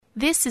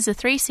This is a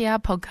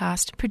 3CR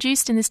podcast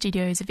produced in the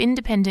studios of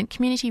independent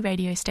community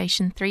radio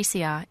station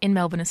 3CR in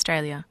Melbourne,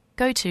 Australia.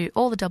 Go to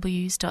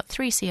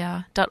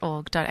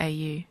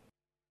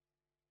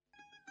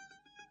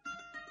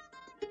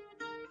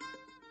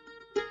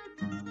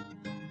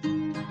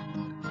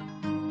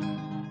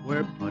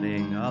We're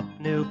putting up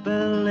new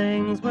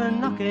buildings, we're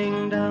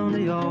knocking down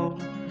the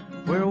old.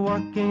 We're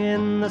working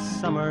in the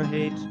summer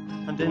heat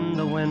and in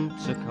the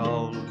winter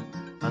cold.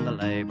 And the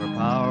labour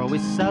power we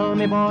sell,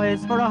 me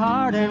boys, for a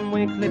hard-earned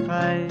weekly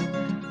pay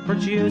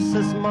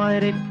produces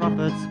mighty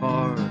profits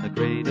for the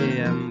greedy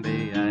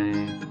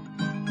MBA.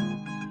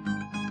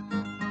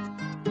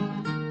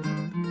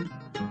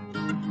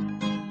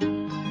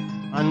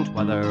 And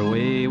whether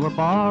we were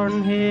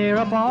born here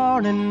or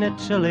born in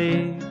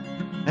Italy,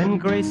 in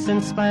Greece,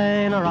 in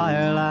Spain or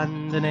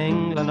Ireland, in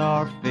England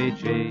or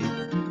Fiji,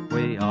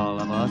 we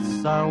all of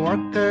us are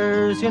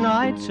workers,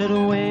 united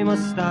we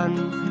must stand,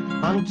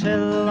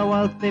 until the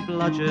wealthy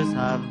bludgers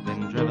have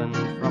been driven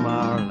from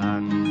our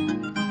land.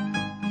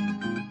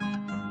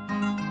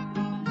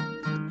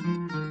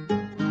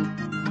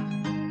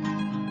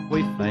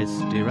 We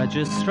faced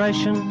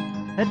deregistration,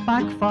 it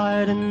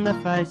backfired in the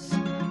face.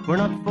 We're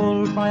not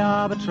fooled by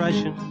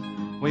arbitration,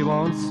 we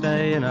won't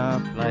stay in our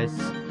place.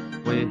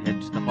 We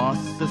hit the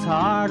bosses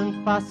hard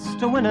and fast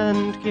to win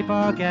and keep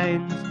our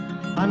gains,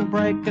 and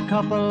break a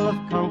couple of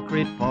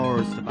concrete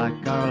pours to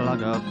back our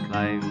log of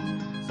claims.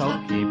 So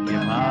keep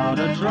your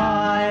powder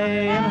dry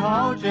and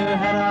hold your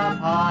head up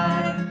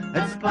high.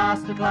 It's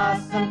class to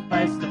class and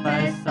face to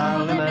face, our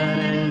limit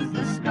is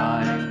the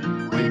sky.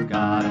 We've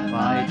got a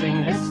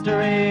fighting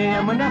history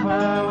and we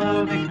never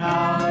will be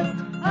cowed.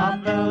 Our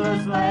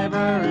builders'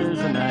 labour is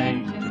a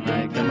name to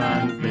make a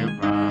man feel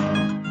proud.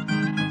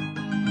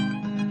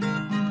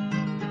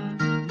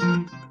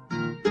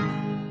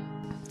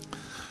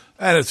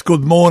 And it's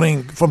good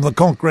morning from the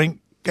Concrete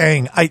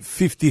Gang,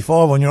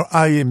 8:55 on your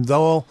AM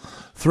dial,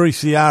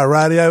 3CR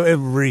radio,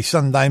 every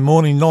Sunday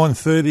morning,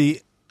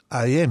 9:30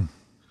 AM.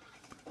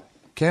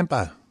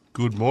 Campo.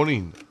 Good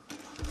morning,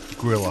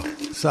 Gorilla.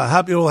 So I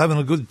hope you're all having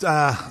a good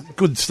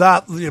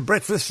start with your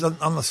breakfast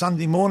on the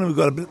Sunday morning. We've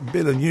got a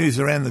bit of news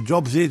around the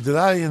jobs here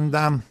today,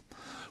 and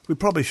we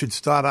probably should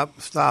start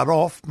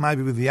off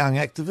maybe with the young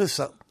activists.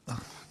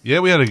 Yeah,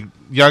 we had a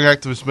young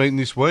activist meeting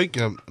this week.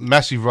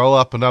 Massive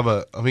roll-up.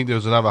 I think there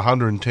was another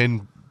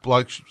 110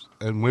 blokes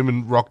and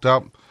women rocked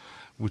up,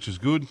 which is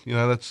good.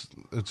 It's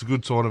a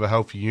good sign of a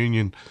healthy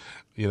union.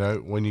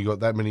 When you got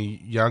that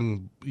many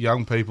young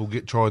people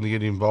trying to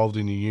get involved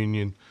in the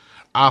union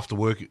after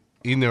work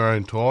in their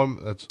own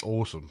time. That's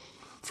awesome.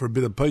 For a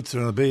bit of pizza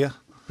and a beer.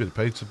 Bit of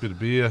pizza, bit of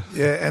beer.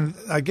 Yeah, and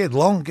get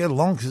along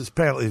because it's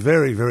apparently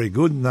very, very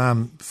good.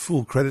 And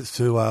full credits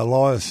to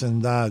Elias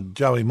and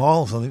Joey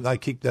Miles. I think they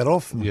kicked that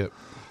off. And yep.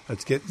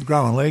 It's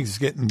growing legs. It's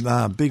getting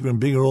bigger and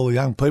bigger. All the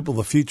young people,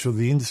 the future of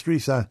the industry.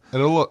 So and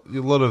there's a lot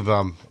of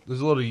young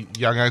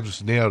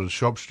activists now, the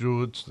shop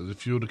stewards, there's a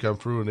few to come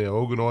through, and our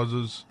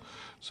organisers.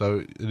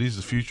 So it is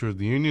the future of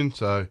the union.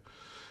 So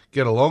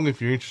get along if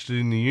you're interested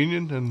in the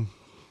union, and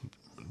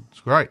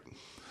it's great.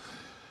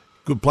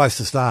 Good place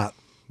to start.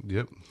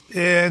 Yep.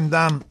 And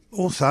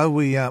also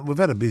we've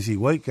had a busy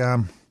week.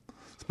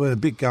 It's been a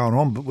bit going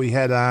on, but we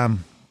had the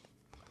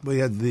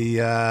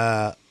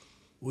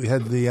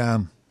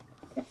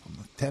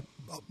tap.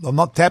 I'm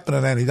not tapping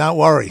it, Andy. Don't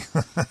worry.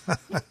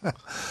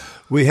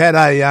 we had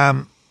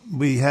a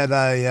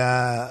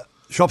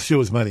shop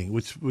stewards meeting,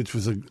 which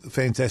was a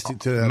fantastic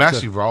turnout.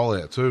 Massive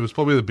rollout too. It was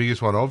probably the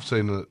biggest one I've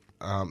seen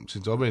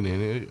since I've been in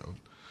here.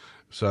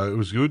 So it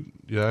was good.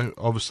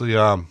 Obviously.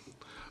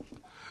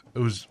 It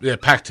was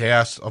packed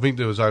house. I think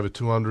there was over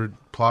 200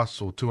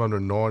 plus or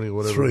 290 or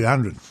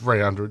whatever.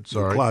 300,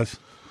 sorry. Close. A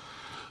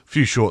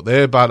few short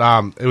there, but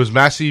it was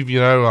massive.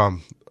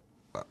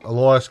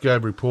 Elias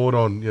gave a report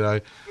on,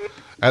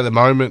 at the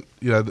moment,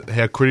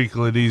 how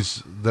critical it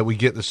is that we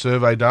get the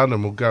survey done,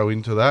 and we'll go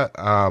into that.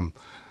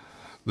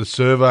 The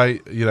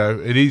survey,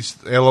 it is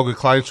our log of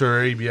claims for our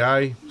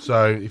EBA,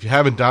 so if you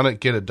haven't done it,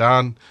 get it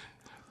done.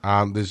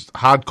 There's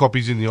hard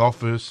copies in the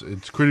office.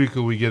 It's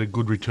critical we get a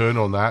good return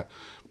on that.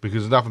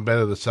 Because there's nothing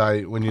better to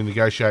say when you're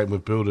negotiating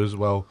with builders,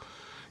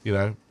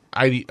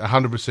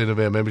 100% of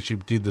our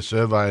membership did the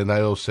survey and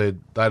they all said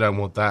they don't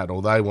want that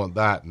or they want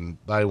that and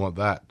they want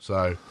that.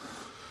 So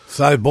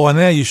by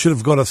now you should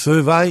have got a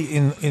survey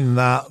in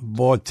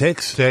by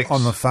text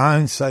on the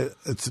phone. So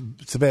it's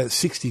about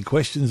 60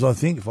 questions, I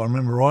think, if I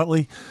remember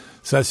rightly.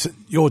 So it's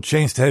your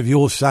chance to have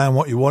yours saying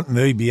what you want in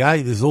the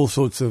EBA. There's all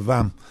sorts of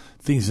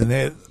things in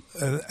there.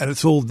 And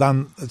it's all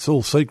done. It's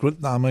all secret.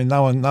 I mean,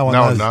 no one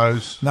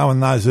knows. No one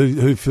knows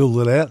who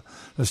filled it out.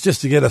 It's just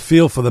to get a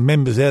feel for the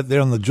members out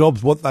there on the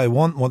jobs, what they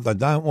want, what they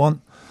don't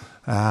want.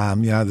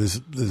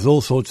 There's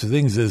all sorts of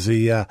things. There's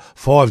the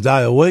 5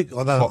 day a week.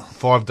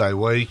 5 day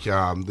week.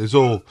 There's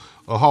a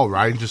whole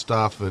range of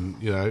stuff,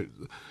 and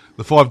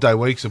the 5 day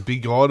week's a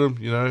big item.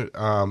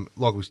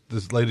 Like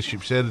the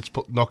leadership said, it's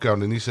not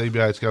going in this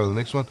EBA, it's going to the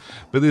next one.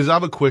 But there's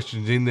other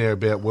questions in there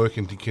about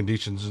working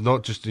conditions,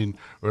 not just in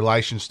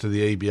relations to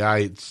the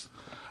EBA. It's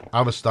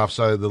other stuff.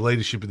 So the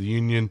leadership of the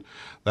union,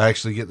 they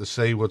actually get to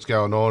see what's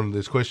going on.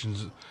 There's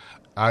questions: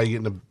 are you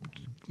getting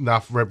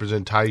enough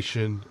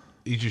representation?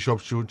 Is your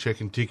shop still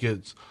checking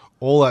tickets?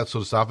 All that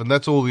sort of stuff, and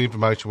that's all the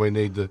information we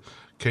need to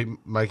keep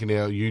making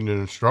our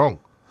union strong.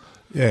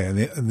 Yeah, and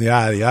the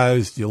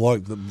RDOs, do you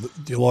like the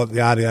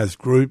RDOs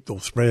grouped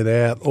or spread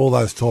out, all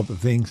those type of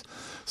things.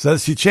 So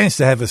it's your chance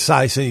to have a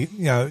say. So,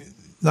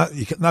 no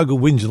good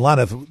whinge and lun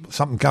if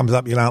something comes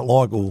up you don't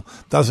like or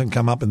doesn't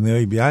come up in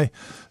the EBA.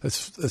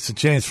 It's a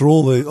chance for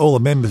all the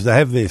members to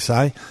have their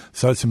say.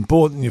 So it's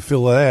important you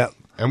fill it out.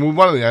 And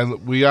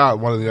we are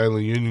one of the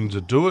only unions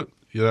that do it,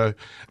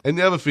 And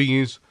the other thing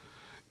is,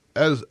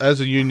 as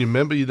a union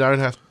member, you don't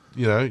have,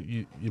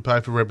 you pay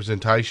for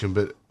representation,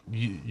 but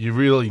you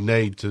really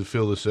need to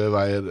fill the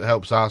survey. It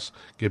helps us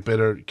get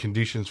better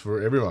conditions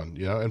for everyone,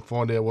 and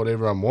find out what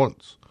everyone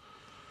wants.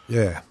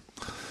 Yeah,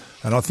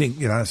 and I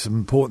think some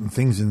important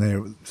things in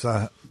there.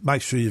 So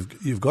make sure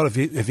you've got if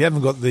you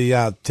haven't got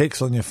the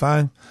text on your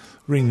phone,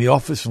 ring the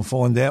office and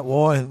find out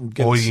why.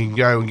 Or you can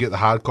go and get the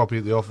hard copy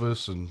at the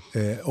office, and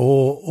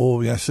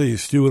or see your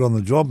steward on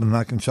the job and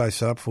they can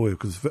chase it up for you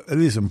because it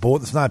is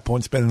important. There's no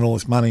point spending all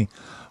this money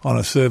on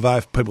a survey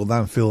if people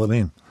don't fill it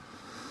in.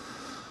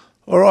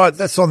 All right,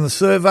 that's on the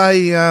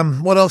survey.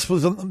 What else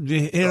was on? Did you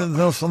hear anything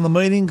else on the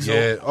meetings?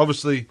 Yeah,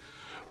 obviously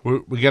we're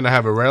going to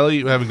have a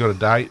rally. We haven't got a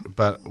date,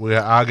 but we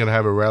are going to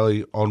have a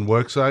rally on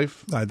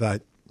WorkSafe. No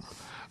date.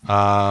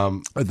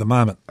 At the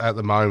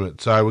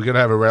moment. So we're going to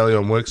have a rally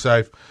on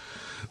WorkSafe.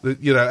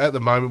 At the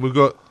moment we've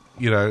got,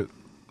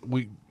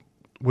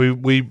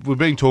 we've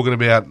been talking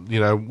about,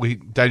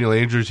 Daniel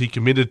Andrews, he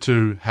committed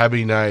to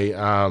having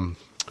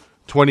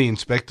 20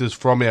 inspectors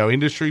from our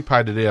industry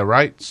paid at our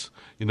rates,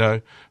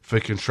 for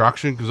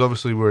construction, because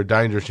obviously we're a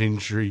dangerous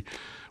industry.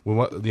 We've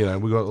got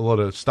a lot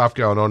of stuff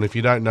going on. If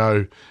you don't know,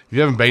 if you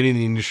haven't been in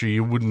the industry,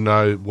 you wouldn't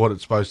know what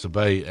it's supposed to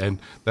be. And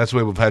that's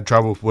where we've had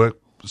trouble with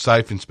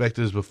WorkSafe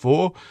inspectors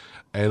before.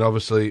 And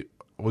obviously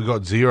we've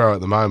got zero at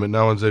the moment.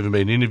 No one's even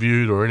been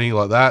interviewed or anything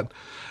like that.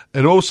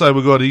 And also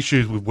we've got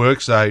issues with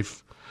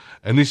WorkSafe.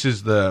 And this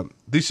is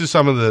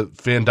some of the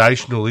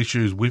foundational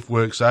issues with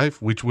WorkSafe,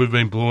 which we've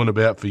been blowing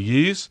about for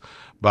years.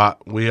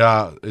 But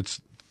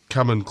it's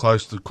coming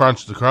close to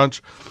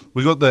crunch.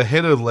 We got the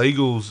head of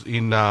legals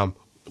in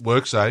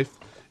WorkSafe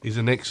is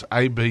an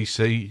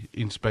ex-ABC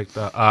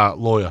inspector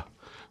lawyer,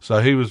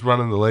 so he was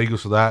running the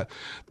legals for that.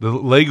 The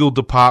legal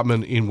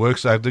department in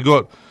WorkSafe, they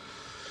got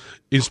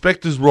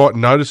inspectors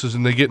writing notices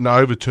and they're getting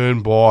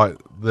overturned by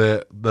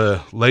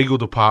the legal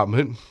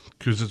department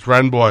because it's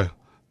run by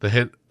the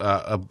head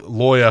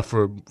ex-lawyer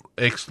from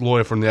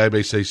the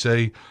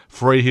ABCC,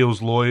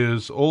 Freehills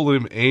lawyers, all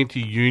them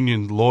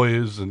anti-union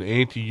lawyers and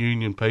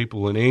anti-union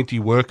people and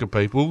anti-worker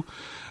people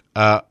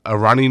are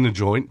running the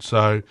joint.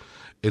 So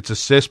it's a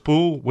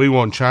cesspool. We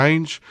want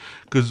change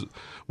because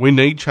we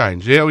need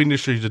change. Our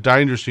industry is a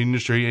dangerous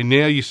industry, and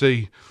now you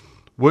see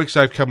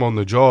WorkSafe come on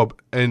the job,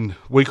 and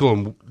we call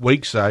them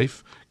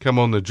WeakSafe, come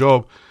on the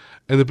job,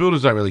 and the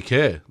builders don't really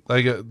care.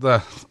 They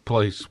go,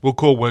 please, we'll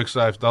call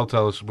WorkSafe. They'll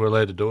tell us we're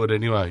allowed to do it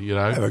anyway,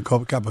 Have a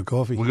cup of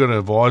coffee. We've got an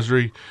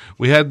advisory.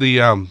 We had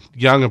the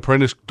young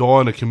apprentice die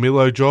on a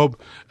Camillo job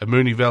at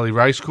Moonee Valley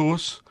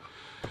Racecourse.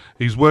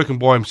 He's working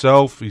by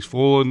himself. He's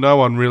fallen. No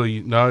one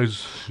really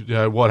knows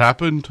what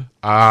happened.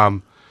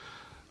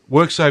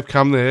 WorkSafe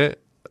come there.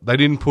 They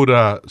didn't put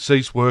a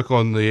cease work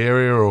on the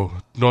area or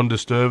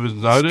non-disturbance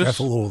notice.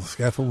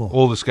 Scaffold.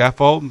 All the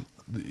scaffold.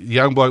 The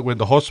young bloke went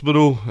to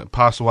hospital,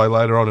 passed away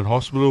later on in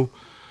hospital,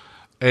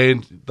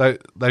 and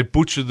they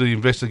butchered the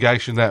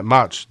investigation that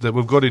much that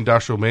we've got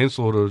industrial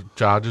manslaughter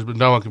charges, but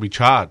no one can be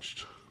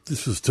charged.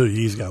 This was 2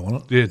 years ago,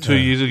 wasn't it? Yeah, 2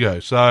 years ago.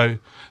 So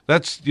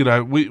that's,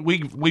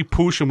 we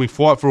push and we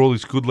fight for all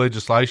this good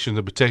legislation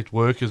to protect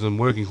workers and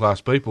working class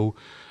people,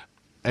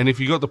 and if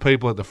you got the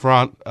people at the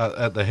front,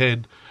 at the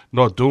head,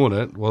 not doing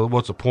it, well,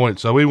 what's the point?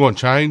 So we want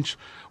change.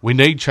 We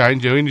need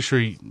change. Our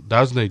industry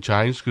does need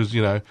change because,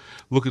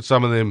 look at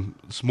some of them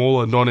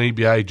smaller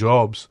non-EBA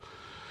jobs.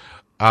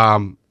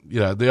 The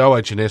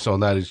OH&S on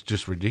that is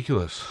just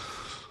ridiculous.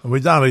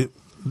 We've done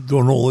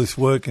doing all this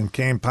work and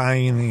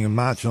campaigning and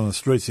marching on the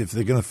streets if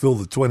they're going to fill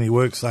the 20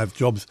 WorkSafe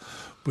jobs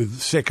with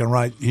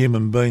second-rate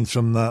human beings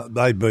from the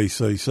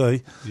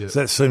ABCC. Yep.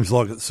 So that seems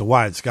like it's the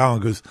way it's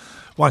going because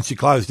once you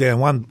close down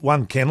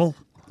one kennel,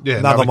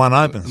 another one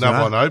opens.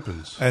 Another one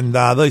opens. And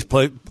these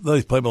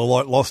people are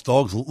like lost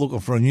dogs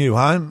looking for a new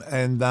home.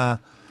 And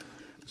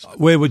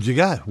where would you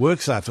go?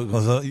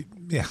 WorkSafe.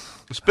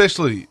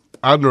 Especially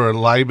under a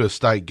Labor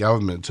state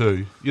government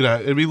too.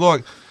 It'd be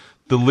like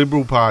the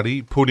Liberal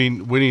Party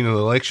winning an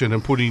election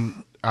and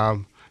putting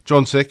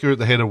John Secker at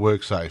the head of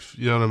WorkSafe.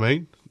 You know what I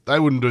mean? They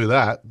wouldn't do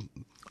that.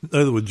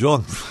 Neither would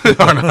John.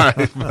 I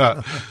know,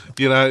 but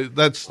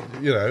that's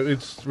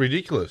it's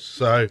ridiculous.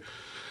 So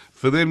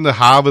for them to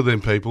harbour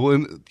them people,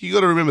 and you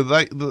got to remember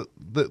the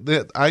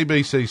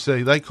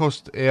ABCC, they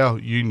cost our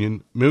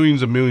union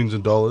millions and millions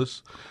of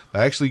dollars.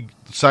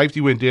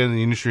 Safety went down in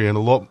the industry,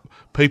 and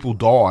people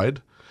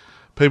died.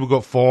 People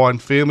got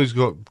fined. Families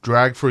got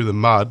dragged through the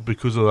mud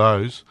because of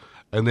those.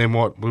 and then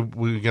what?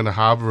 We're going to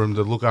harbour them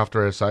to look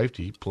after our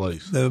safety,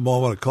 please. Never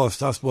mind what it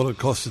cost us, what it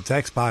cost the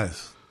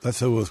taxpayers. That's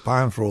who was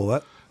paying for all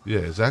that. Yeah,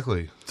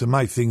 exactly. To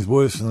make things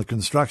worse in the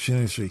construction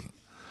industry.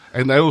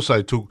 And they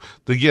also took,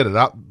 to get it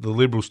up, the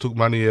Liberals took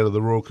money out of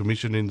the Royal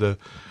Commission into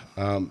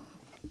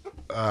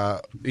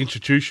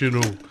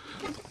institutional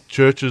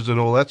churches and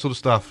all that sort of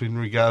stuff in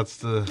regards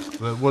to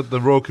what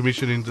the Royal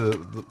Commission into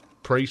the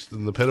priests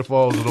and the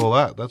pedophiles and all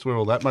that. That's where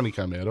all that money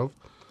came out of.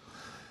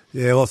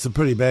 Yeah, well, it's a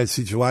pretty bad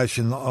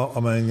situation. I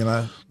mean, you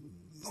know,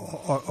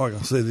 I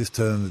can see this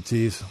turning to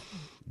tears.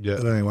 Yeah.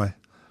 But anyway,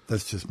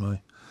 that's just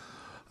me.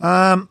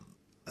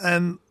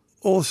 And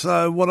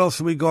also, what else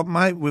have we got,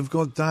 mate? We've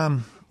got,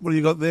 what do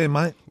you got there,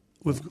 mate?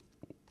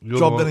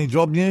 Any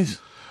job news?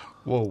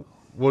 Well,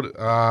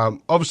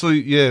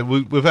 obviously, yeah,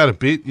 we've had a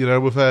bit, you know,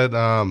 we've had,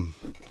 I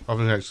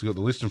haven't actually got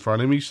the list in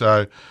front of me,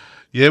 so,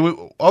 yeah,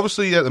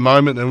 obviously at the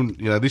moment, and,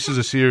 you know, this is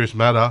a serious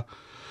matter,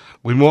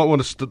 we might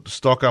want to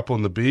stock up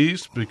on the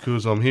beers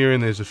because I'm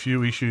hearing there's a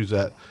few issues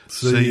at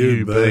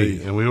CUB.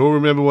 And we all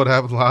remember what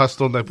happened last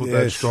time they put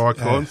that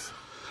strike on.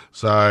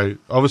 So,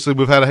 obviously,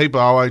 we've had a heap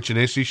of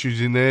OH&S issues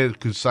in there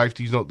because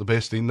safety's not the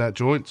best in that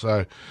joint.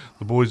 So,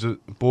 the boys and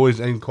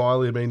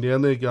Kylie have been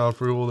down there going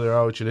through all their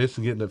OH&S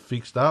and getting it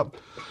fixed up.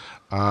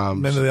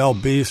 Remember the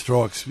old beer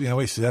strikes? You know,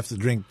 we used to have to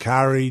drink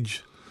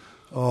Courage.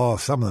 Oh,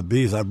 some of the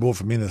beers they brought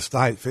from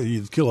interstate,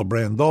 you'd kill a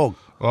brown dog.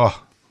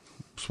 Oh,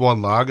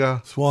 Swan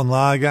Lager,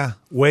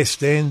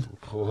 West End.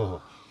 You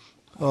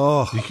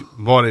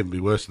might even be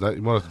worse than that.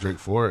 You might have to drink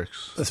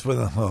Forex. That's when,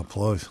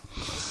 please.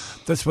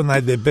 That's when they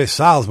had their best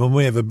sales, when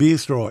we have a beer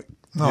strike.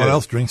 No one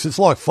else drinks. It's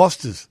like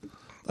Foster's.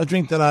 They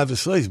drink that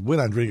overseas. We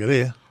don't drink it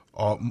here.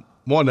 Oh,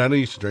 my nana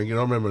used to drink it.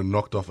 I remember I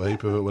knocked off a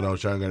heap of it when I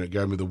was younger, and it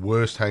gave me the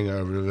worst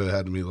hangover I've ever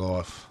had in my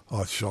life.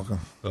 Oh, it's shocking.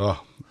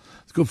 Oh.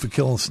 It's good for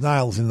killing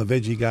snails in the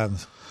veggie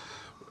gardens.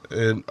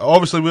 And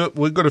obviously,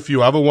 we've got a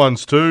few other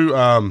ones too.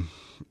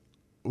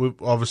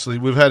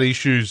 We've had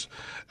issues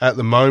at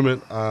the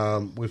moment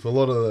with a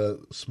lot of the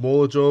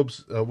smaller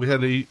jobs. We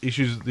had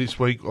issues this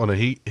week on a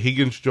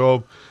Higgins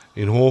job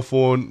in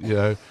Hawthorne. You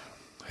know,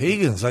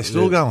 Higgins, they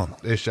still going?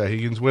 S.J.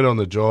 Higgins went on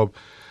the job.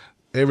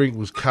 Everything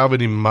was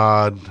covered in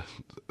mud.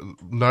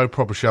 No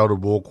proper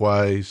sheltered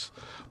walkways.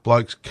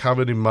 Blokes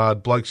covered in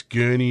mud. Blokes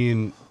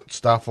gurneying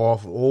stuff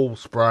off, all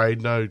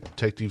sprayed. No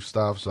protective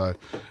stuff. So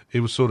it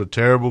was sort of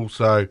terrible.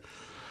 So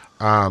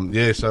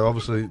so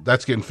obviously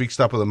that's getting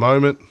fixed up at the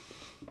moment.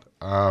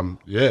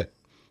 Yeah.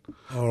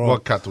 All right.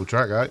 Might cut to a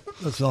track, eh?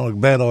 That's not a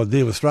bad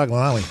idea. We're struggling,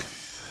 aren't we?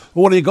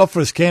 Well, what do you got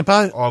for us,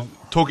 Campo?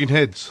 Talking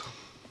Heads.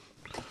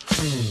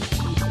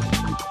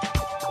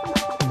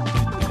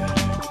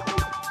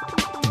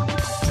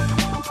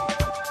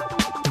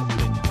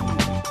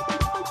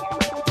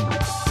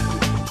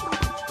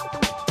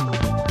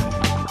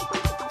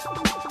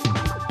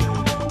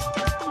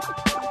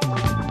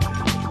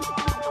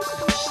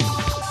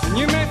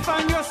 You may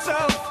find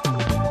yourself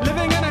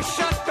living in a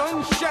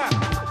shotgun shack.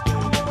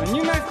 And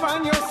you may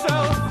find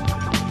yourself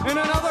in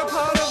another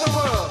part of the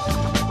world.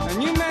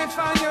 And you may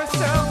find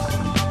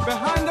yourself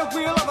behind the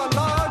wheel of a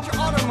large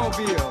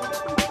automobile.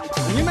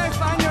 And you may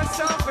find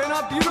yourself in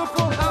a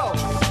beautiful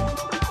house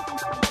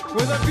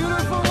with a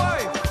beautiful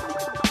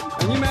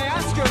wife. And you may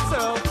ask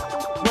yourself,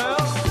 well,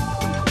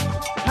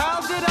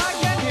 how did I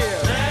get here?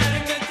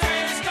 Letting the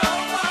days go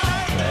by,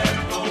 let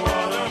the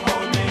water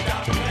hold me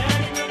down.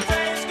 Letting the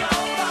days go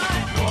by,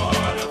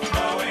 water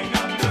flowing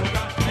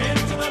underground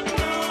into the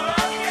blue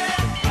again.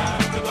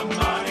 After the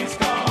money's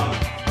gone,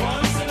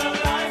 once in a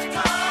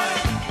lifetime,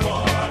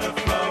 water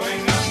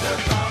flowing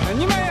underground. And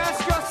you may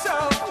ask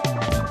yourself,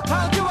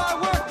 how do I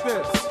work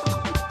this?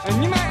 And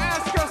you may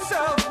ask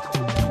yourself,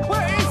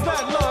 where is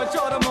that large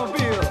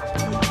automobile?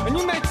 And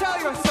you may tell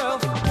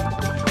yourself,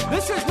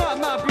 this is not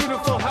my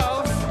beautiful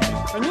house.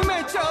 And you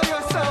may tell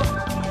yourself,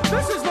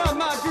 this is not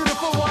my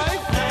beautiful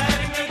wife.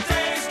 Letting the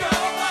days go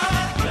by,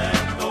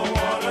 let the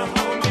water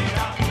hold me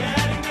down.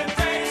 Letting the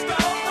days go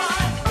by,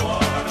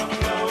 water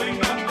flowing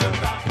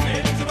underground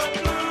into the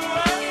blue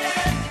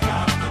again.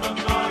 After the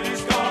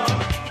money's gone,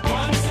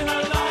 once in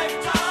a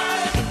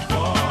lifetime,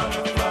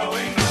 water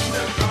flowing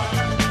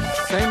underground.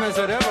 Same as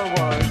it ever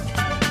was.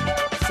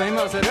 Same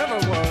as it ever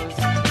was.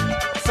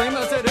 Same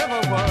as it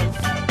ever was.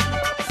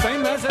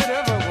 Same as it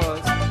ever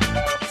was.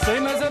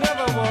 Same as it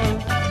ever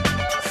was.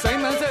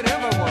 Same as it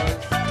ever was.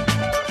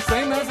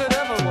 Same as it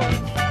ever was.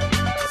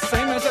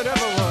 Same as it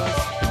ever was.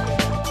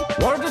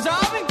 Water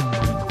dissolving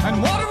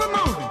and water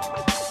removing.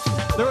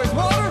 There is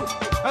water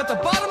at the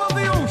bottom of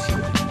the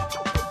ocean.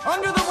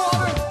 Under the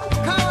water,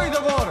 carry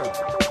the water.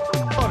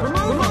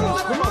 Remove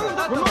the water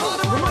at the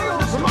bottom of the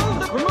ocean.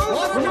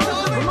 Water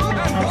dissolving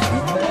and water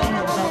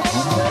removing.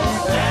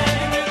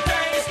 Letting the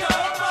days go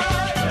by,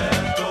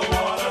 let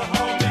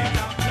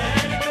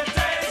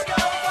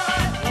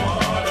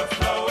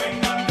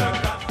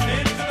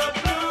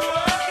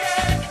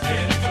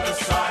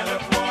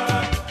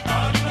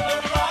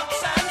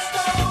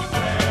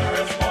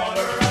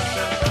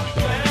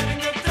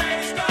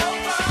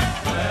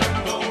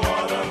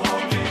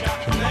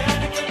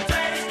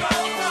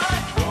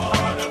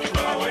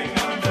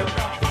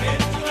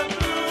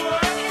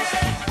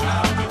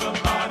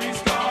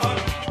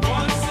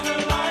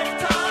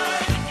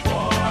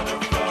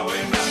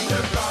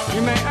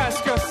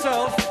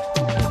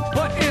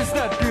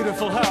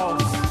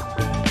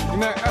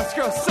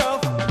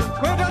yourself,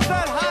 where does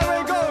that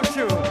highway go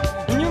to?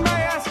 And you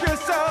may ask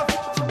yourself,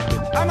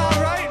 am I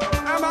right?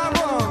 Am I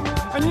wrong?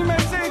 And you may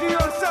say to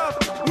yourself,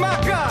 my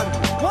God,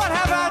 what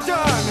have I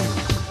done?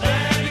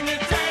 Letting the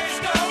days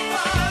go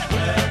by,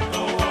 let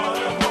the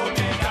water hold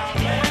me down.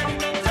 Letting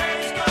the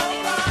days go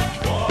by,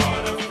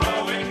 water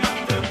flowing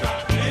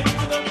underground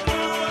into the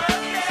blue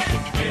again,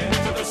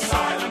 into the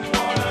silent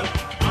water,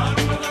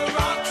 under the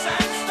rocks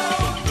and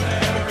stones.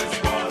 There is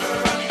water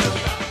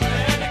underground.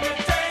 Letting the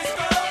days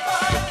go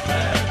by,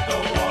 let the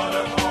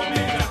water hold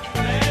me down.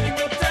 Letting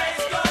the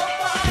days go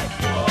by,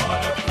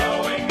 water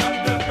flowing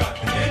underground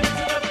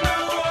into the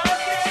blue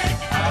again,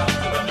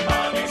 after the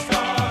money's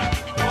gone.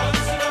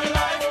 Once in a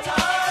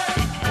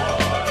lifetime,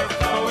 water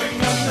flowing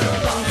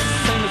underground.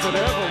 Same as it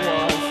ever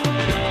was.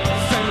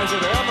 Same as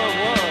it ever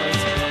was.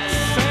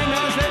 Same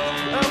as it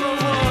ever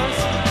was.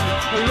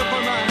 Look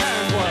where my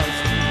hand was.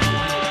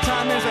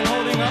 Time isn't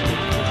holding up.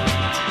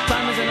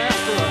 Time isn't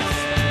after us.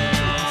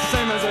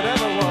 Same as it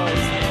ever was.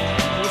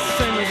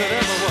 Same as it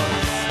ever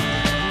was.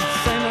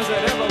 Same as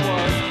it ever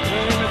was.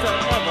 Same as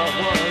it ever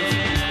was.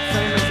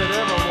 Same as it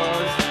ever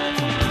was.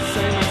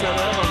 Same as it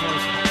ever was.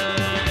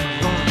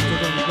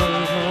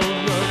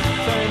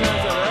 Same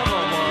as it ever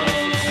was.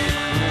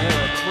 And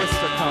here a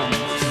twister comes.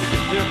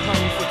 Here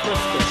comes the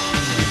twister.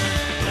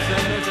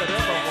 Same as it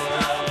ever was.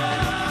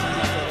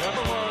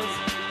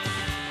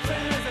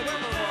 Same as it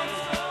ever was.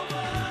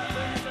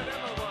 Same as it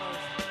ever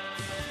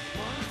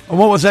was. And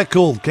what was that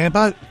called,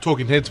 Campo?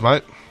 Talking Heads,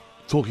 mate.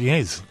 Talking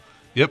Heads.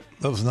 Yep.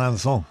 That was the name of the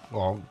song.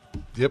 Oh,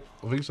 yep,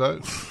 I think so.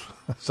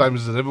 Same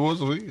as it ever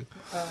was, I think.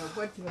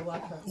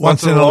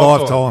 Once in a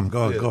lifetime.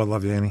 God, Yeah. God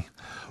love you, Annie.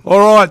 All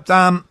right.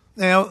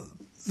 Now,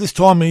 this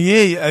time of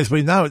year, as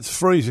we know, it's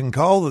freezing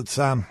cold. It's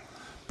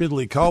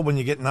bitterly cold when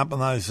you're getting up on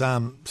those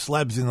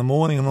slabs in the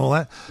morning and all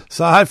that.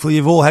 So hopefully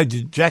you've all had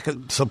your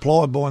jacket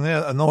supplied by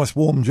now, a nice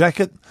warm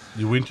jacket.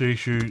 Your winter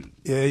issue.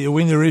 Yeah, your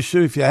winter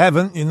issue. If you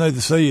haven't, you need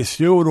to see your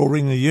steward or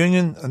ring the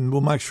union, and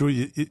we'll make sure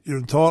you're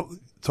entitled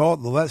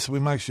to that, so we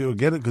make sure you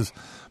get it, because,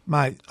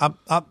 mate,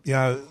 up, you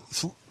know,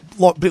 it's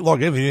a bit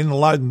like ever, you're in the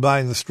loading bay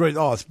in the street.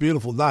 Oh, it's a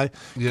beautiful day.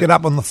 Yeah. Get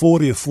up on the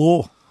 40th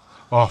floor,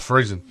 Oh,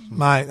 freezing.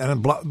 mate,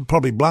 and it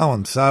probably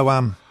blowing.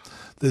 So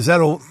there's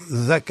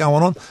that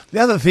going on. The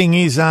other thing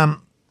is with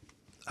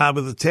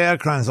the tower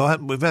cranes,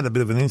 we've had a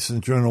bit of an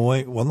incident during the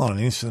week. Well, not an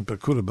incident,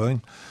 but could have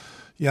been.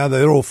 You know,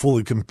 they're all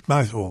fully,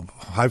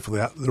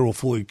 hopefully they're all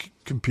fully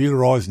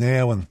computerised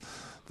now, and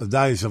the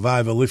days of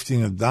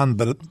overlifting are done,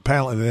 but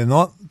apparently they're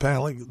not.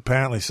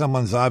 Apparently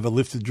someone's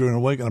overlifted during the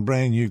week on a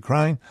brand new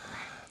crane,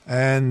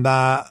 and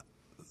that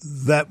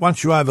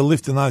once you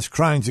overlift in those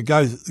cranes, it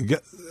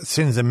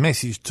sends a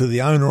message to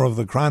the owner of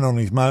the crane on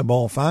his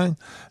mobile phone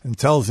and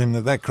tells him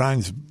that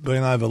crane's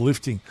been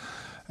overlifting.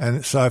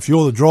 And so if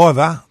you're the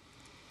driver,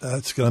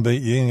 it's going to be,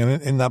 you're going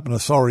to end up in a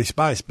sorry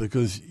space,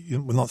 because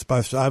we're not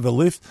supposed to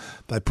overlift.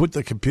 They put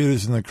the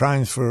computers in the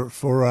cranes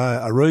for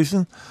a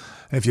reason.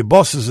 And if your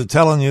bosses are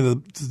telling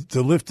you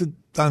to lift it,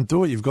 don't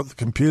do it. You've got the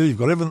computer, you've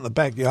got everything to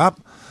back you up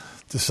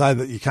to say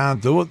that you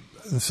can't do it.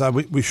 And so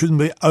we shouldn't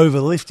be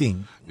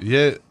overlifting.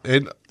 Yeah,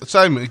 and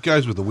same, it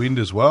goes with the wind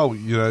as well.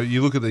 You know,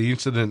 you look at the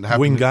incident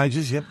happening. Wind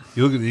gauges, yep.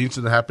 You look at the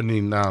incident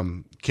happening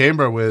in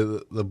Canberra, where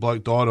the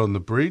bloke died on the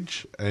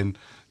bridge, and,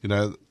 you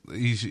know,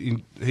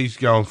 he's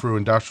going through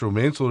industrial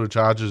manslaughter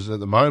charges at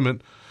the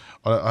moment.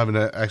 I haven't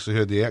actually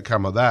heard the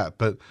outcome of that,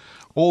 but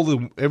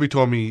every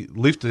time he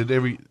lifted,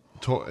 it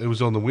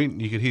was on the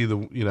wind. You could hear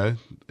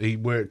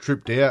where it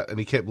tripped out, and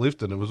he kept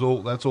lifting.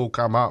 That's all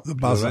come up. The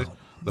buzzer.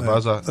 The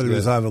buzzer. That he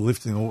was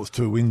overlifting, or it was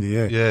too windy,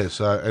 yeah. Yeah,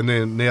 so, and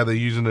then now they're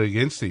using it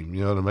against him,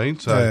 you know what I mean?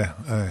 So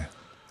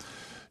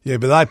Yeah,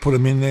 but they put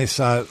him in there,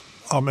 so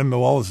I remember I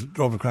was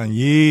driving a crane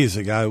years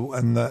ago,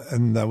 and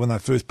when they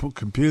first put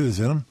computers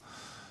in them,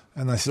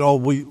 and they said,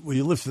 well,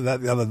 you lifted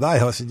that the other day.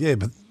 I said, yeah,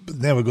 but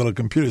now we've got a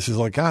computer that says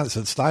I can't,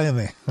 so stay in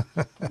there.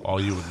 Oh,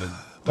 you wouldn't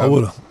have. I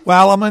would have.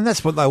 Well, I mean,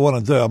 that's what they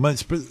want to do. I mean,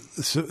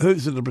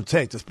 who's it to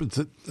protect? It's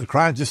the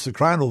crane, just the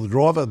crane or the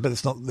driver, but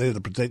it's not there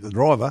to protect the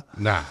driver.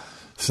 Nah.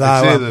 So,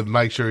 it's there to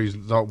make sure he's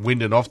not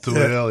winding off too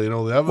early and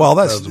all the other. Well,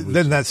 that's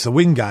the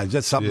wind gauge.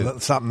 That's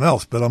something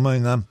else. But I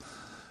mean,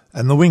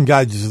 and the wind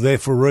gauges are there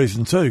for a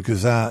reason too,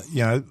 because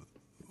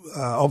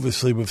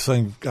obviously we've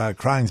seen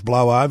cranes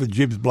blow over,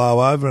 jibs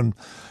blow over, and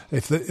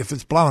if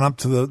it's blowing up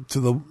to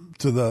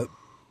the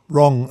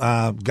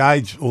wrong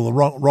gauge or the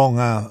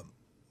wrong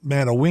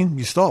amount of wind,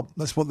 you stop.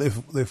 That's what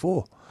they're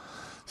for.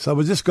 So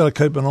we've just got to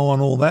keep an eye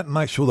on all that and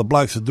make sure the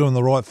blokes are doing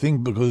the right thing,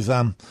 because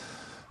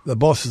the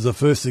bosses are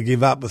first to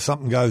give up. If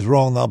something goes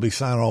wrong, they'll be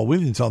saying, oh, we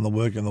didn't tell them to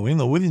work in the wind,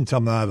 or we didn't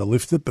tell them to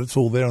overlift it, but it's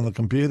all there on the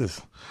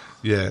computers.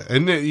 Yeah,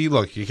 and you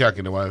can't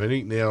get away with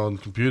anything now on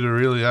the computer,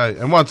 really, eh?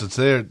 And once it's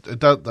there, it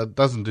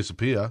doesn't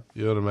disappear,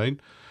 you know what I mean?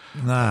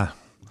 Nah.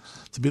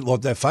 It's a bit like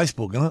that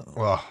Facebook, isn't it?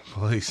 Oh,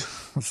 please.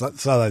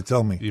 So they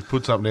tell me. You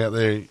put something out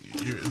there,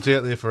 it's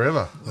out there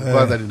forever. I'm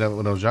glad they didn't have it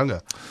when I was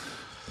younger.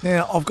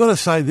 Now, I've got to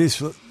say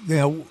this.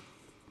 Now,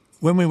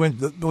 when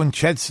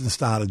Chadson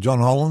started, John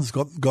Hollands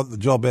got the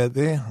job out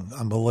there.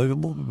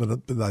 Unbelievable,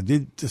 but they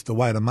did. Just the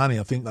weight of money,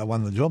 I think they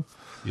won the job.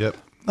 Yep.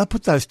 They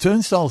put those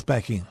turnstiles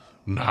back in.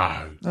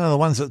 No. The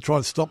ones that tried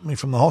to stop me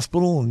from the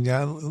hospital, and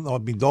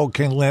I'd be dog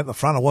kennel out the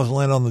front. I wasn't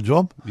allowed on the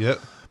job. Yep.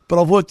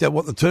 But I've worked out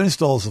what the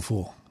turnstiles are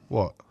for.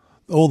 What?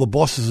 All the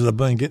bosses that have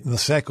been getting the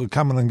sack are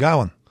coming and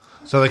going.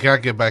 So they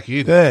can't get back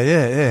in?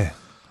 Yeah.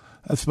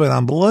 It's been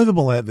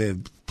unbelievable out there.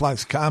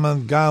 Blokes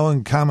coming,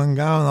 going.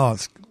 Oh,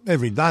 it's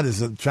every day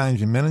there's a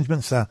change in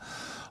management. So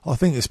I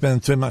think they're spending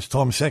too much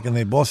time sacking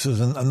their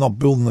bosses and not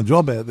building the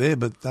job out there.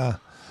 But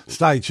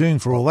stay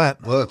tuned for all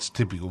that. Well, that's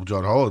typical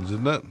John Hollands,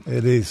 isn't it?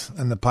 It is.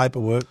 And the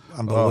paperwork,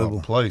 unbelievable.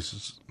 Oh,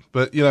 please.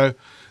 But, the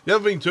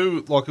other thing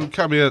too, like it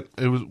came out,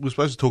 we were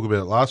supposed to talk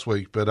about it last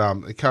week, but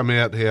it came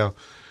out how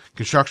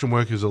construction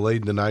workers are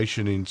leading the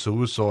nation in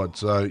suicide.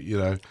 So,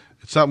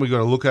 it's something we've got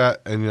to look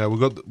at. And,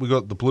 we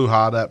got the Blue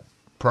Heart app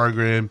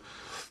program.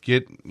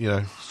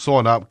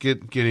 Sign up,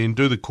 get in,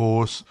 do the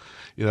course.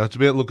 It's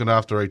about looking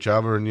after each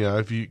other. And,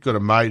 if you've got a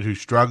mate who's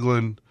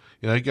struggling,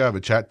 go have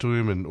a chat to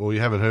him, or you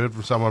haven't heard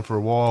from someone for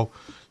a while,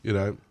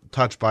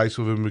 touch base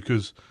with him,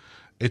 because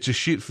it's a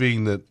shit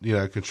thing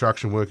that,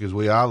 construction workers,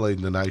 we are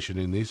leading the nation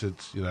in this.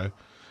 It's,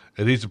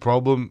 it is a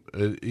problem,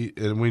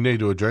 and we need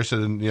to address it.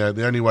 And,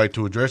 the only way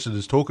to address it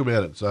is talk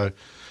about it. So,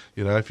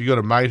 if you've got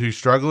a mate who's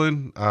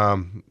struggling,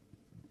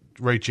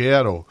 reach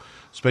out or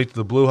speak to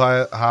the Blue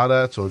Heart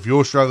Hats, or if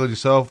you're struggling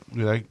yourself,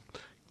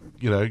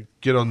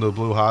 get on the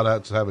Blue Heart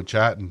Hats and have a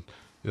chat. And,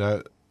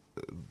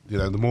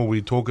 the more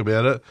we talk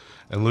about it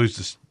and lose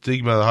the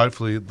stigma,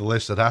 hopefully the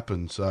less it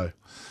happens. So,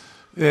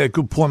 yeah,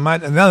 good point,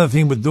 mate. Another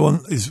thing we're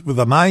doing is with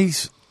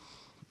Amaze.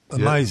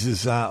 Amaze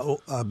is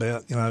about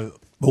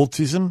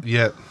autism.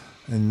 Yeah,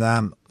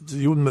 and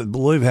you wouldn't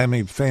believe how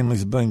many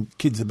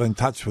kids have been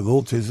touched with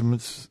autism.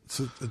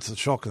 It's a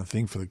shocking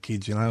thing for the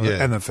kids,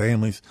 and the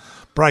families.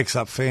 Breaks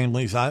up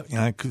families,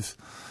 because.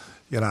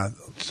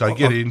 So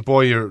you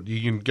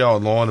can go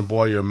online and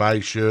buy your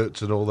Amaze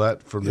shirts and all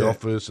that from the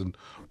office, and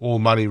all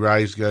money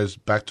raised goes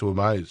back to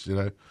Amaze,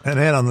 And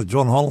out on the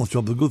John Hollands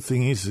job, the good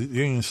thing is the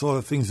union side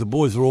of things, the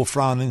boys are all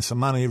throwing in some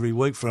money every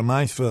week for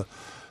Amaze for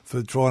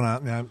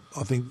trying to,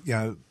 I think,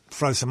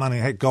 throw some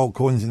money, gold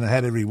coins in the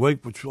hat every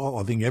week, which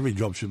I think every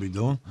job should be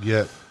doing.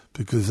 Yeah.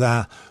 Because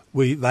they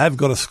have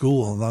got a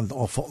school, and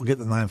I'll get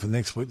the name for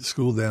next week, the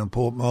school down in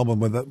Port Melbourne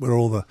where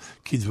all the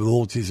kids with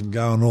autism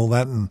go and all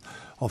that, and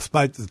I've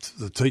spoke to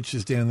the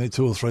teachers down there,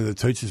 2 or 3 of the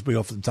teachers. We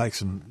often take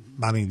some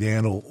money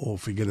down, or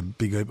if we get a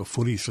big heap of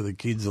footies for the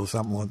kids or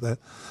something like that.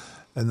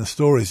 And the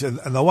stories, and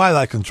the way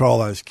they control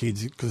those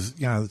kids, because,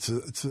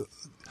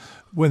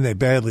 when they're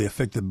badly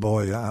affected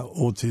by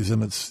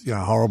autism, it's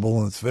horrible,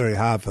 and it's very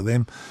hard for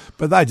them.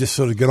 But they just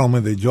sort of get on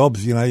with their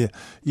jobs.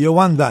 You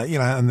wonder,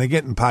 and they're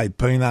getting paid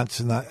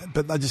peanuts,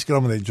 but they just get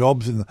on with their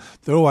jobs, and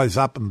they're always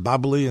up and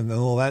bubbly and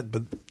all that.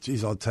 But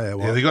geez, I'll tell you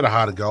what, they got a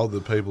heart of gold, the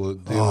people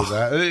that deal with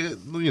that.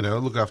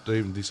 Look after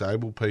even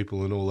disabled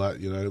people and all that.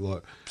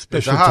 Like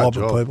special type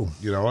of people.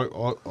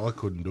 I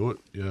couldn't do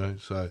it.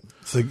 So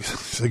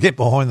get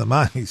behind the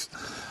maze.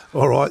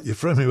 All right, you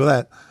threw me with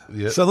that.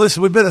 Yep. So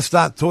listen, we better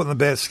start talking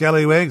about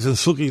scallywags and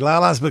sookie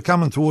lalas. We're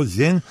coming towards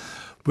the end.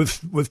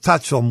 We've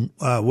touched on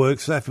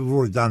WorkSafe. We've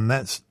already done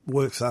that.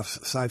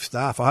 WorkSafe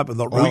staff. I hope I'm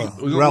not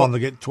rolling to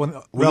get 20.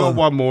 We've got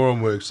one more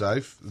on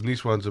WorkSafe, and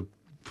this one's a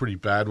pretty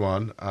bad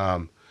one.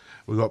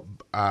 We've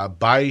got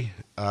Bay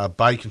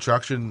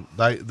Construction.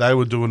 They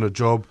were doing a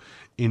job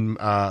in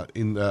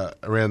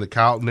around the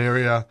Carlton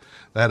area.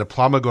 They had a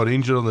plumber got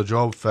injured on the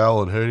job,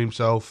 fell and hurt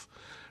himself.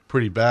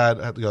 Pretty bad.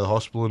 Had to go to the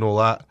hospital and all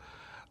that.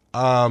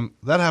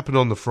 That happened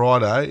on the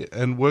Friday,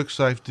 and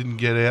WorkSafe didn't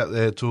get out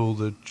there till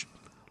the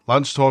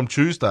lunchtime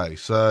Tuesday.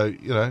 So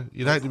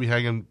you'd hate to be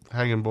hanging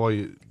by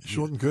your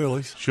short and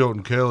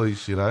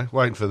curlies,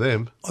 waiting for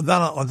them. I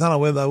don't know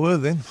where they were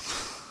then.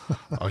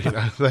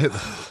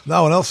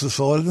 No one else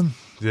decided them.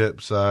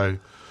 Yep. So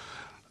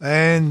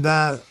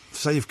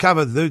you've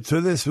covered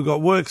to this. We've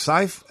got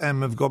WorkSafe, and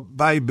we've got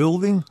Bay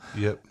Building.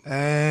 Yep.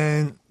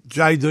 And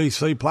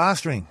JDC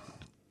Plastering.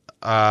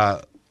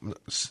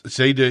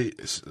 CD.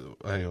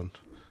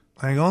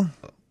 Hang on.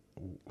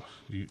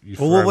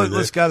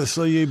 Let's go to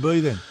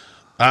CUB then.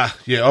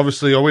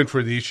 Obviously I went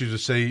through the issues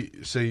of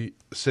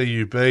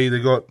CUB.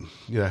 They got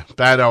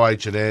bad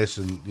OH&S,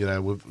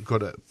 and we've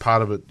got a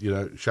part of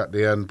it shut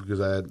down because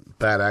they had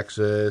bad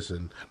access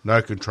and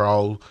no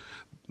control.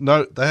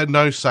 No, they had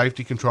no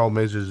safety control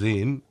measures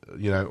in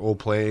or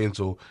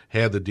plans or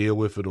how to deal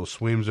with it or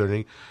swims or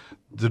anything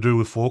to do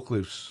with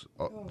forklifts.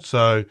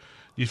 So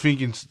you're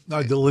thinking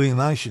no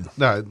delineation,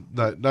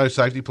 no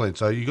safety plan.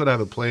 So you got to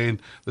have a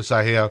plan to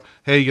say how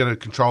you're going to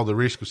control the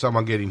risk of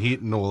someone getting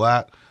hit and all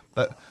that.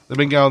 But they've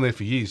been going there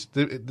for years.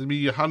 There'd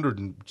be 100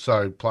 and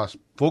so plus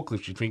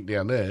forklifts you'd think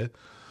down there.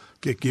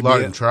 Get Gibby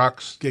loading out.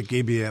 Trucks. Get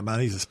Gibby out,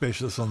 mate. He's a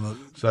specialist on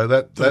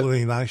the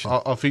delineation.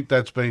 I think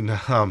that's been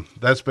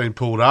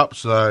pulled up.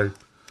 So,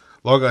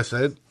 like I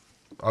said,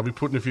 I'll be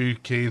putting a few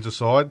cans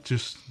aside.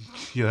 Just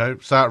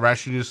start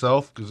rationing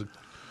yourself because.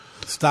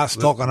 Start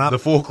stocking up. The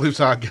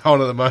forklifts aren't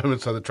going at the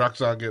moment, so the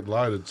trucks aren't getting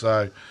loaded.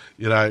 So,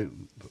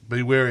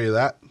 be wary of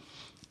that.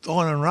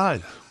 Dynon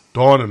Road.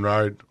 Diamond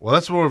Road. Well,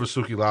 that's more of a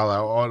Suki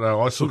Lala. I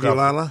know. I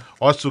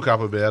took up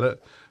about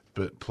it,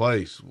 but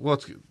please,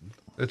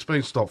 it's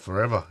been stopped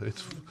forever.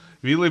 If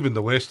you live in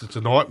the West, it's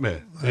a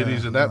nightmare. It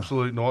is an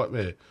absolute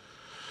nightmare.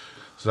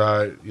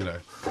 So, you know.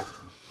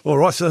 All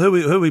right, so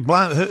who we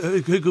blame?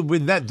 Who could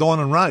win that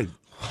Diamond Road?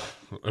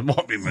 It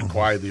might be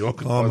McQuaid, the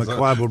organiser. Oh,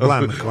 McQuaid, we'll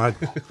blame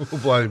McQuaid.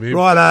 We'll blame him.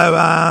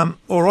 Righto,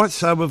 all right,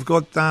 so we've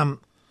got,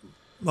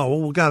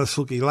 we'll go to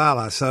Suki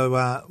Lala.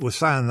 So we're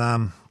saying...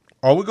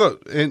 we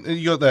got, and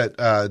you got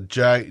that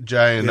J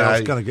and A. I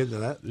was going to get to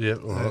that. Yeah,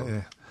 all right.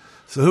 Yeah.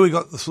 So who we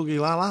got, the Suki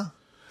Lala?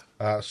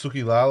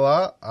 Suki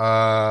Lala,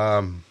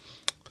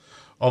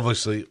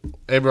 obviously,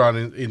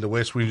 everyone in the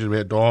West whinging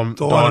about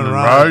Diamond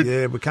Road.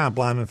 Yeah, we can't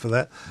blame him for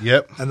that.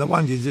 Yep. And the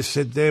one you just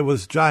said there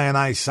was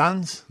J&A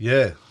Sons.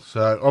 Yeah.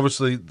 So,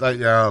 obviously,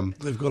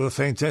 they've got a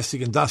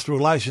fantastic industrial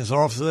relations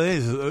officer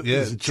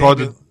there. Tried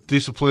to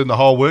discipline the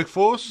whole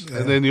workforce,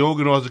 and then the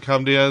organiser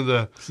come down.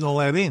 It's not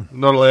allowed in.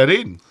 Not allowed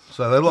in.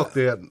 So they locked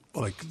out.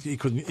 Well, he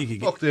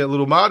could locked out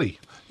little Marty.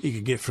 He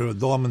could get through a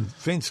diamond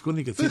fence, couldn't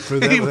he? He could fit through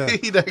that.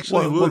 He'd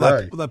actually would.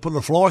 They put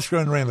a fly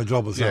screen around the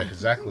job or something. Yeah,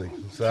 exactly.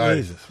 So,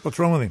 Jesus, what's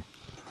wrong with him?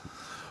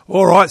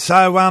 All right,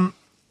 so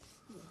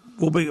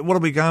what are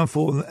we going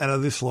for out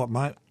of this lot,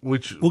 mate?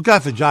 We'll go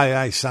for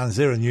J.A. Sons.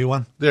 They're a new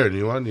one. They're a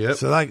new one, yep.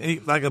 So they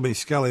can be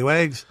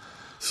scallywags.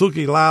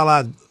 Suki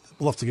Lala,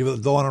 we'll have to give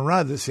it the Diamond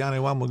Road. That's the only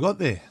one we've got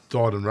there.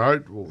 Diamond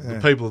Road. Well, the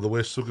people of the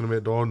West talking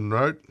about Diamond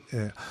Road.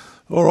 Yeah.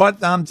 All right,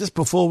 just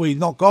before we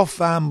knock off,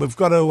 we've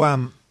got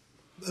to...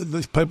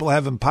 these people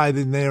haven't paid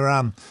in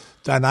their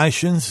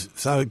donations,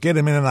 so get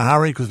them in a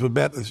hurry because we're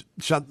about to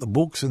shut the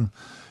books, and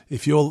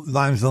if your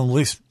name's on the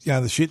list,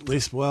 the shit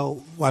list,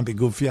 well, won't be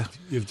good for you.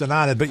 You've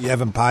donated, but you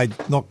haven't paid.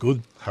 Not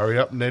good. Hurry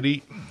up,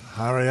 Nettie.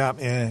 Hurry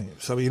up, yeah.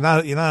 So you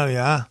know you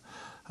are.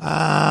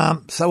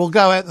 So we'll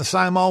go out in the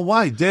same old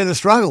way. Dare the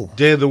struggle.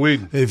 Dare the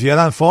win. If you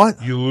don't fight,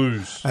 you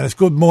lose. And it's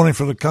good morning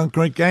for the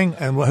Concrete Gang.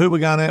 And who we're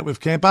going out with,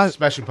 Campo?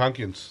 Smashing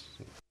Pumpkins.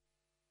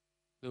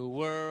 The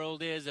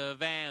world is a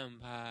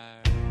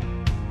vampire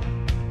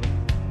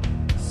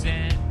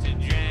sent to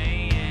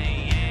drain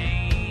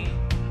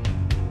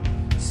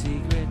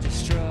secret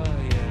destroyers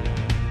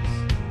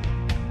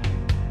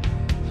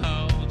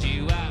hold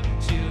you up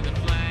to the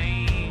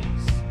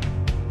flames,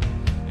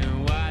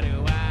 and what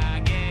do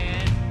I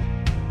get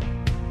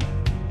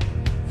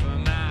for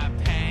my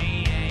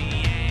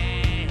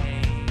pain?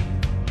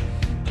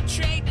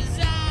 Betrayed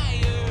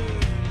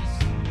desires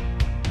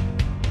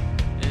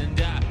and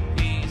a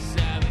piece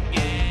of the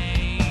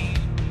game.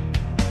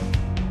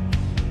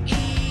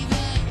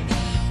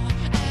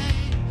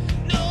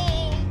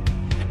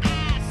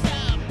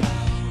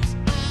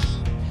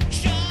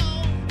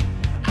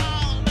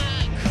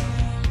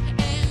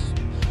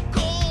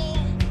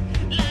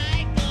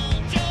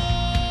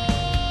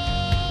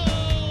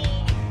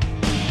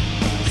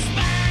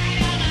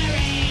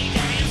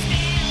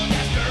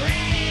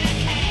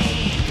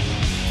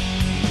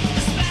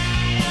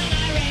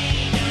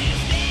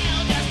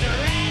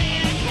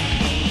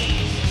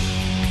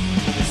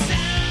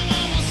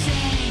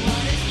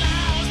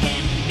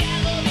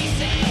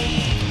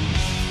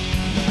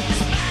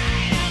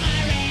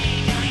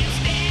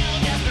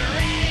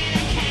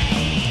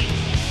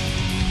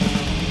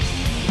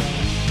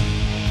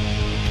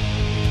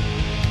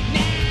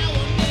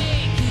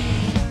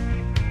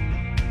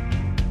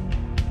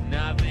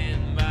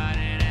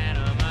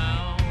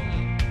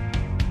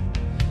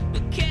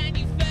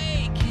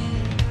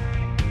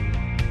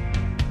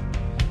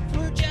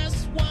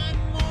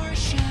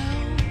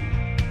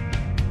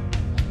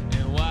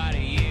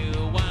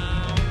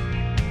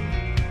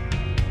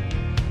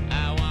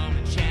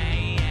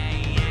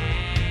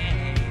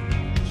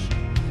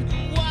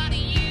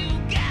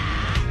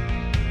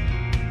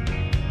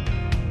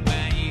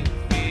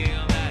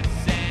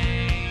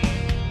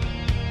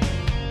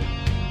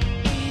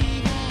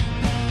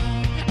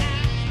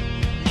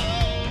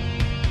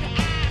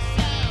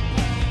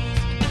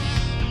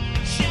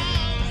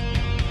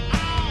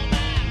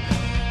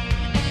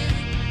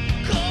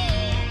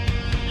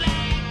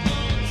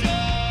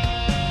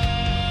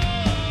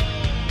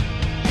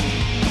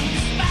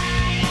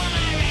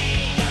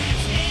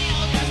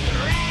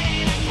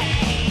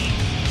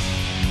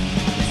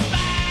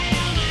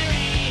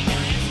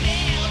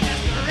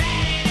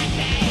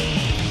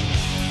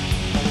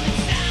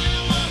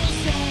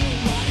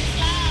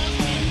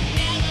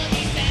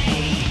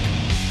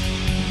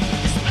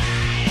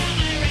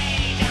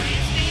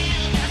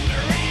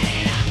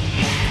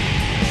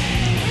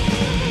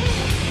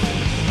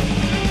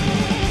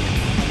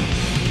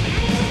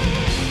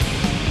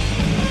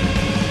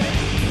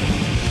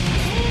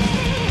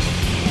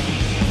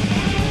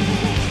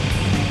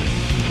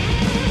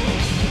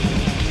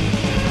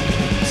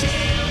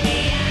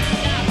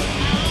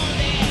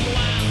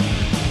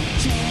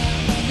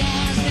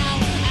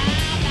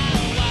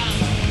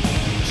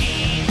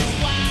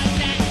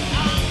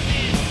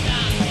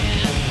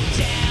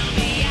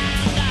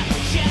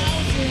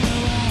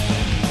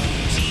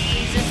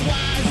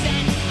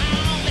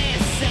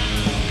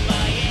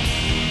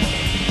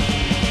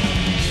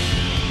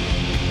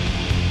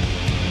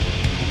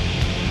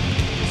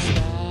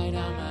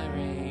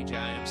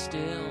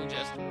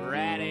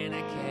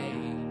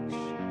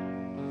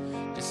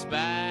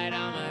 Despite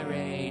all my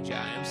rage,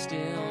 I am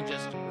still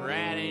just a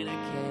rat in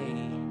a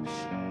cage.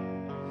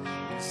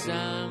 And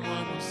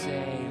someone will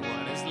say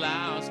what is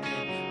lost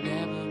can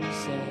never be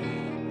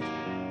saved.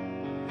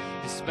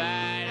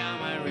 Despite all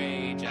my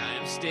rage, I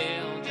am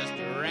still just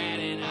a rat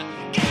in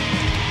a cage.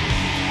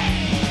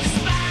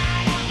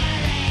 Despite all my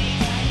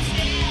rage, I am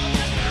still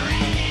just a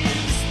rat in a.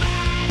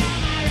 Despite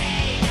all my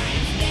rage, I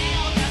am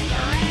still just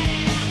a rat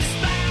in a.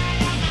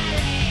 Despite all my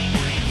rage,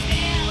 I am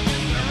still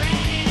just a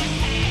rat in a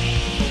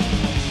cage.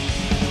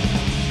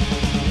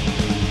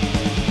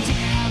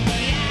 Tell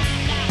me I'm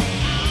the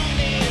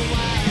only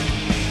one.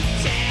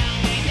 Tell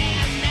me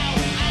there's no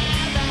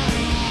other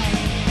one.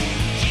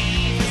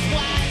 Jesus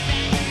was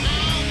the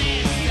only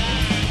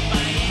son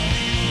for you.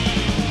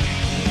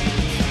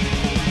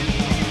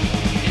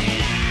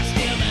 And I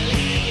still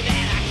believe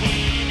that I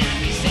cannot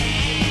be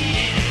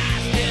saved. And I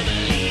still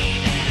believe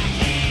that I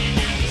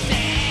cannot be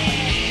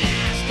saved. And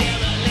I still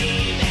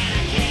believe that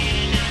I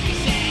cannot be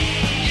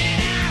saved.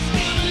 And I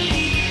still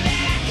believe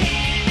that I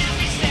cannot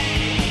be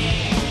saved.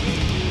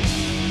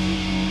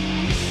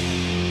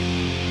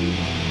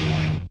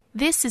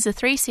 This is a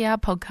 3CR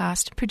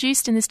podcast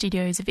produced in the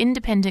studios of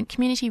independent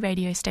community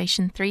radio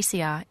station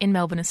 3CR in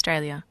Melbourne,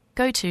 Australia.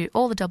 Go to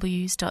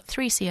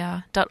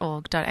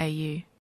allthews.3cr.org.au.